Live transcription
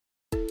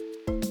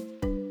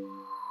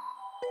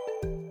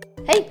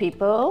Hey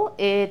people,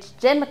 it's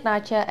Jen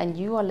McKnight here and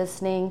you are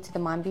listening to the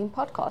Mindbeam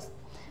podcast.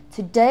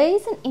 Today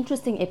is an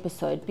interesting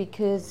episode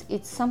because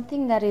it's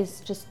something that is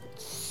just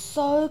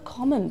so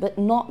common but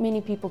not many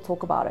people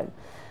talk about it.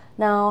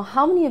 Now,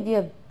 how many of you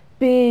have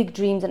big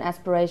dreams and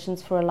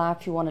aspirations for a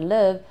life you want to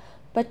live,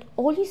 but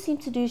all you seem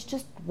to do is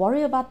just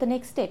worry about the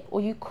next step,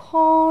 or you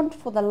can't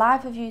for the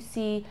life of you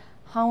see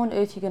how on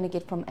earth you're going to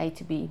get from A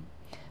to B?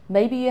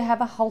 Maybe you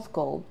have a health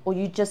goal, or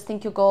you just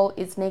think your goal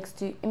is next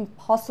to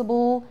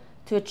impossible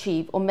to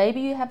achieve, or maybe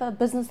you have a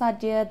business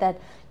idea that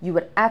you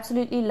would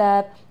absolutely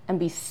love and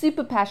be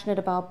super passionate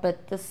about,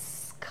 but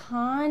this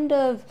kind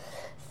of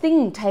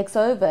thing takes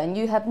over and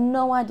you have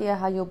no idea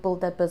how you'll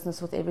build that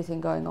business with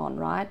everything going on,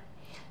 right?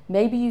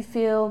 Maybe you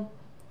feel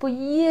for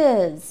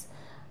years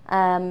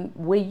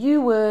where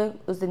you were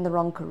was in the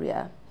wrong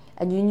career,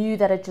 and you knew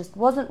that it just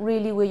wasn't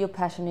really where your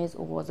passion is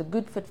or was a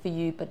good fit for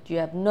you, but you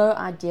have no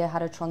idea how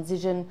to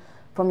transition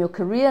from your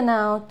career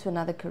now to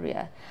another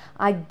career.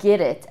 I get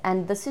it,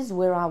 and this is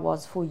where I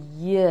was for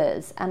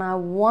years, and I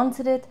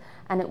wanted it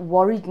and it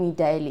worried me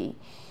daily.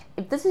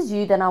 If this is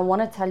you, then I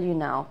want to tell you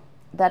now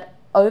that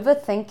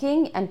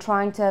overthinking and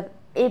trying to have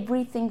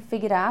everything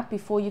figured out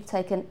before you've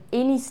taken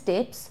any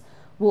steps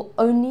will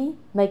only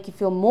make you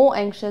feel more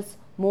anxious,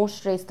 more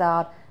stressed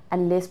out,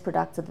 and less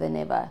productive than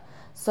ever.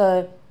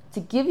 So to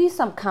give you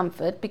some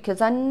comfort, because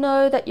I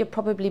know that you're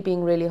probably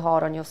being really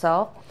hard on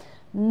yourself,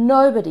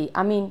 nobody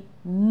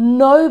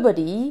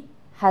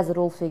has it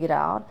all figured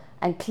out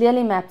and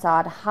clearly mapped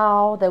out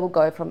how they will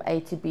go from A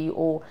to B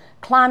or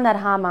climb that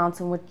high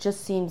mountain, which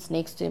just seems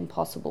next to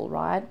impossible,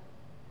 right?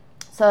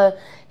 So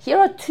here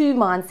are 2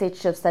 mindset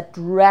shifts that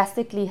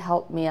drastically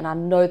helped me, and I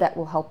know that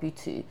will help you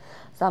too.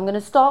 So I'm going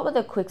to start with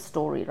a quick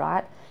story,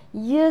 right?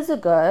 Years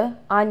ago,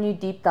 I knew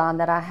deep down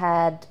that I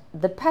had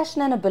the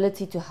passion and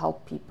ability to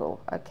help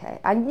people, okay?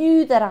 I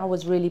knew that I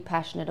was really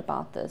passionate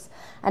about this.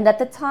 And at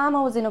the time,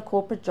 I was in a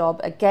corporate job,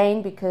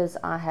 again, because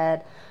I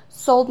had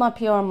sold my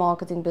PR and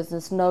marketing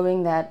business,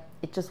 knowing that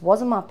it just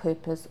wasn't my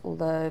purpose,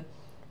 although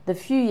the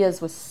few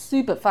years was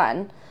super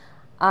fun.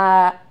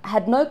 I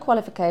had no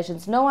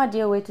qualifications, no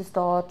idea where to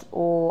start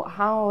or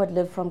how I would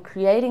live from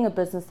creating a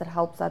business that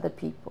helps other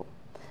people.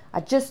 I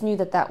just knew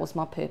that that was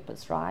my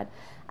purpose, right?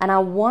 And I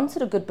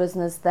wanted a good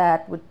business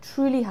that would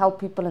truly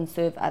help people and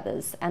serve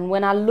others. And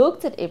when I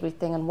looked at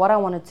everything and what I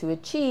wanted to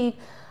achieve,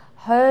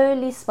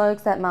 holy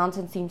smokes, that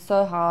mountain seemed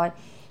so high,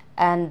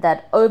 and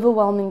that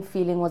overwhelming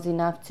feeling was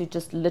enough to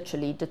just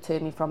literally deter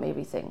me from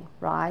everything,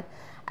 right?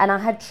 And I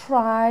had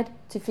tried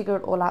to figure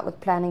it all out with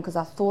planning because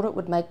I thought it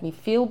would make me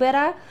feel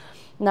better.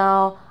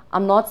 Now,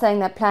 I'm not saying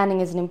that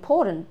planning isn't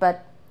important,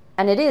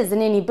 and it is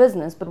in any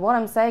business, but what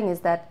I'm saying is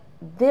that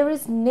there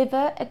is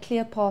never a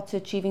clear path to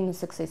achieving the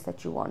success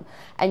that you want.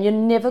 And you're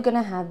never going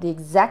to have the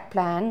exact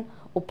plan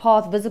or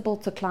path visible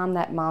to climb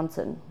that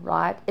mountain,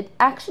 right? It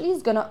actually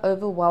is going to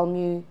overwhelm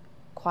you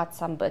quite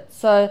some bit.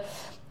 So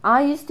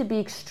I used to be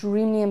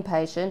extremely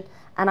impatient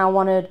and I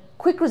wanted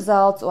quick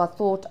results, or I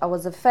thought I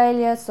was a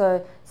failure.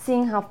 So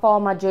seeing how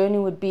far my journey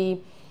would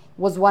be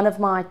was one of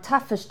my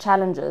toughest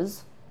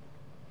challenges.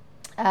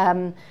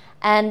 And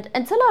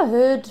until I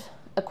heard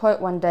a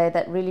quote one day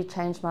that really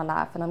changed my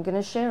life, and I'm going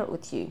to share it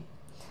with you.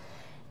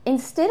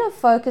 Instead of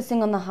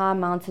focusing on the high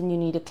mountain you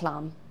need to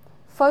climb,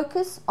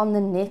 focus on the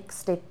next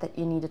step that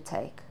you need to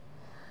take.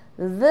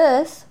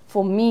 This,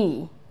 for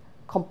me,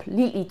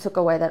 completely took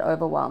away that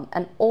overwhelm.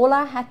 And all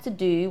I had to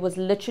do was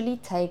literally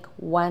take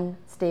one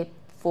step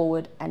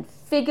forward and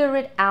figure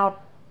it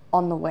out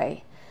on the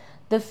way.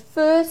 The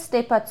first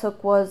step I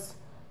took was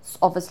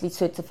obviously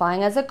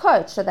certifying as a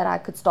coach so that I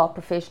could start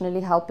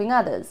professionally helping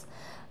others.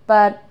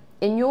 But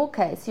in your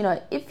case,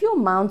 if your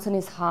mountain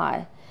is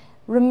high,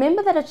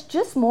 remember that it's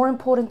just more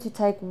important to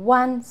take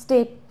one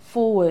step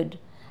forward,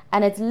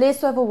 and it's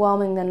less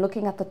overwhelming than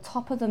looking at the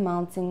top of the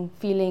mountain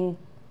feeling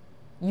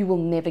you will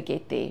never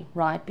get there,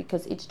 right?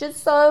 Because it's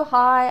just so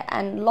high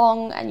and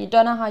long and you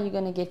don't know how you're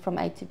going to get from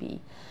A to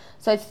B.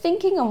 So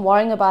thinking and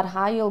worrying about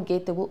how you'll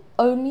get there will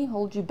only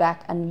hold you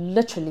back and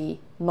literally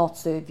not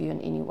serve you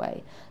in any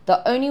way.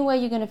 The only way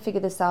you're going to figure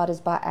this out is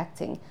by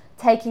acting,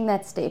 taking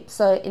that step.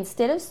 So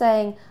instead of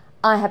saying,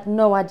 I have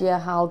no idea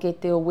how I'll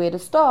get there or where to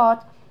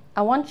start,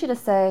 I want you to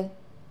say,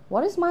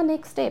 what is my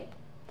next step?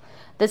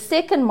 The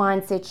second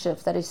mindset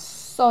shift that is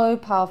so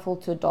powerful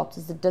to adopt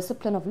is the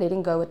discipline of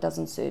letting go what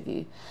doesn't serve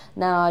you.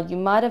 Now, you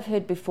might have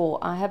heard before,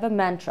 I have a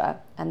mantra,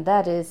 and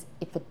that is,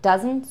 if it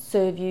doesn't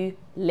serve you,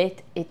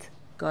 let it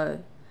go.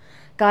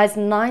 Guys,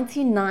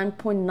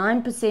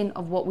 99.9%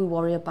 of what we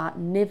worry about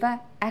never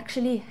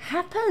actually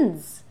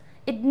happens.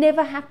 It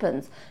never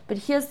happens. But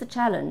here's the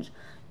challenge.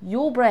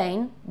 Your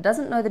brain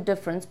doesn't know the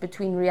difference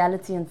between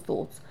reality and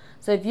thoughts.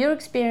 So if you're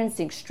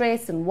experiencing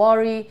stress and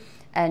worry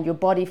and your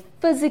body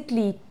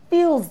physically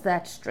feels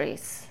that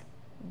stress,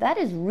 that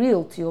is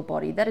real to your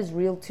body, that is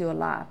real to your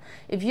life.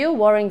 If you're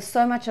worrying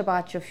so much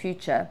about your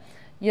future,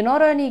 you're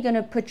not only going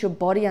to put your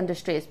body under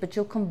stress, but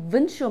you'll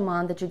convince your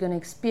mind that you're going to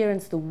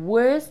experience the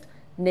worst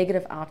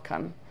negative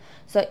outcome.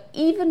 So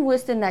even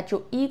worse than that,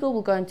 your ego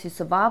will go into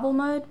survival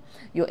mode.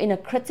 Your inner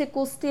critic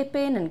will step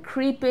in and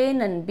creep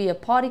in and be a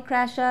party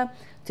crasher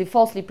to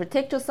falsely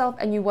protect yourself,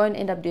 and you won't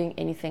end up doing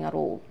anything at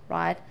all,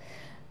 right?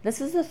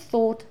 This is a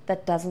thought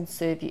that doesn't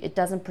serve you. It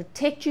doesn't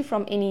protect you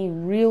from any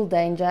real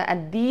danger,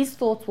 and these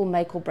thoughts will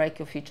make or break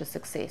your future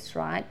success,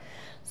 right?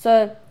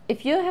 So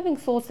if you're having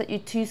thoughts that you're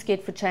too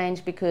scared for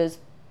change because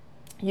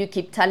you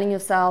keep telling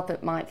yourself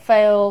it might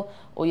fail,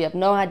 or you have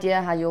no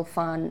idea how you'll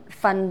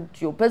fund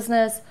your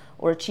business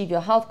or achieve your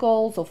health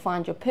goals or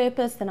find your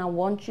purpose, then I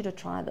want you to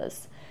try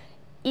this.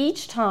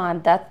 Each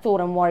time that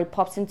thought and worry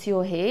pops into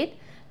your head,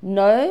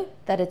 know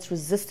that it's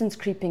resistance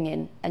creeping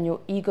in and your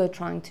ego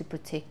trying to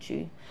protect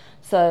you.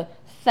 So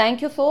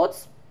thank your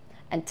thoughts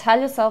and tell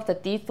yourself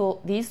that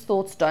these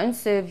thoughts don't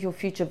serve your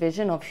future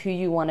vision of who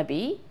you want to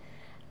be,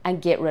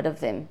 and get rid of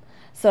them.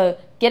 So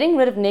getting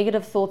rid of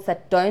negative thoughts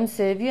that don't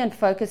serve you and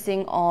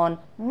focusing on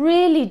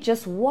really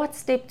just what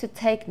step to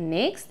take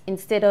next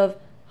instead of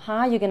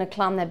how you're going to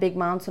climb that big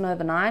mountain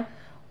overnight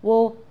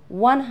will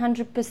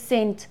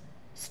 100%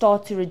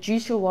 start to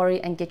reduce your worry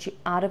and get you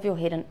out of your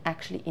head and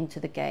actually into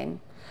the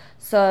game.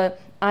 So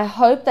I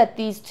hope that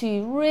these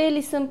two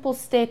really simple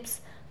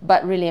steps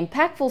but really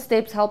impactful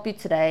steps help you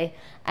today.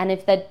 And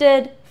if they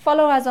did,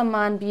 follow us on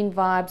Mindbean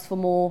Vibes for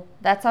more.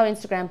 That's our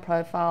Instagram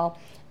profile.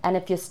 And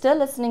if you're still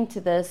listening to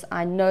this,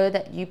 I know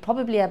that you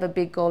probably have a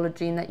big goal or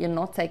dream that you're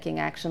not taking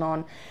action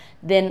on.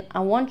 Then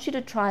I want you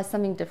to try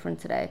something different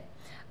today.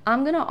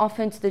 I'm going to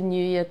offer into the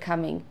new year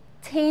coming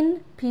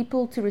 10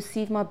 people to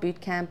receive my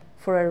bootcamp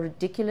for a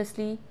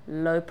ridiculously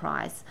low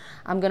price.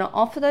 I'm going to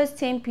offer those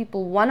 10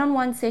 people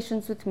one-on-one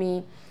sessions with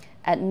me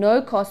at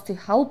no cost to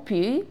help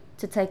you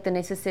to take the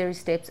necessary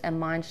steps and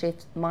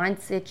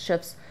mindset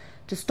shifts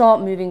to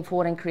start moving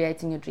forward and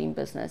creating your dream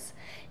business.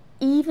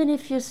 Even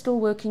if you're still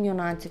working your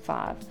 9 to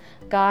 5.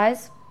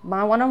 Guys,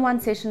 my one-on-one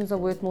sessions are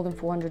worth more than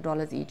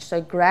 $400 each.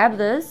 So grab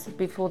this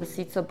before the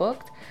seats are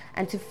booked.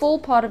 And to fall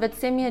part of it,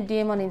 send me a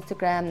DM on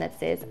Instagram that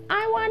says,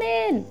 I want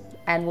in.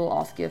 And we'll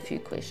ask you a few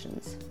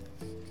questions.